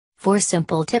4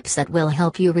 simple tips that will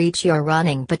help you reach your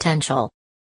running potential.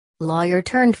 Lawyer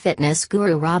turned fitness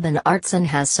guru Robin Artson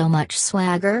has so much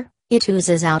swagger, it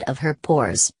oozes out of her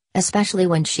pores, especially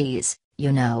when she's,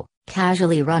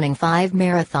 casually running 5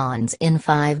 marathons in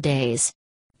 5 days.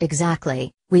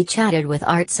 Exactly, we chatted with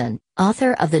Artson,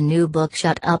 author of the new book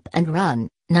Shut Up and Run,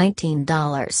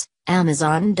 $19,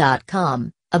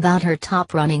 Amazon.com, about her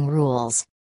top running rules.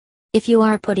 If you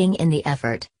are putting in the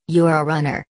effort, you're a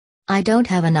runner. I don't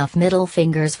have enough middle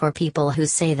fingers for people who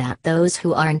say that those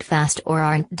who aren't fast or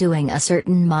aren't doing a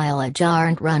certain mileage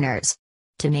aren't runners.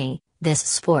 To me, this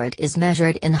sport is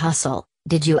measured in hustle.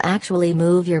 Did you actually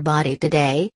move your body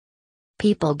today?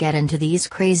 People get into these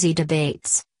crazy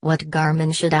debates. What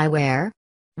Garmin should I wear?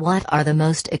 What are the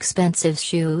most expensive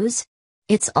shoes?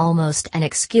 It's almost an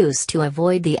excuse to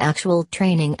avoid the actual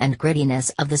training and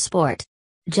grittiness of the sport.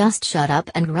 Just shut up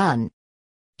and run.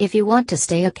 If you want to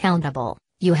stay accountable,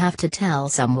 you have to tell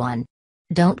someone.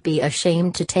 Don't be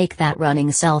ashamed to take that running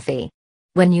selfie.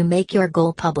 When you make your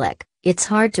goal public, it's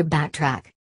hard to backtrack.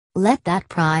 Let that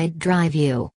pride drive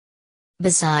you.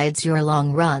 Besides your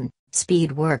long run,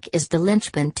 speed work is the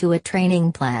linchpin to a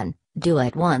training plan. Do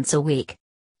it once a week.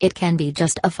 It can be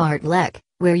just a fartlek,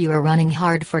 where you are running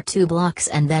hard for 2 blocks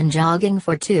and then jogging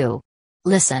for 2.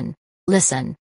 Listen.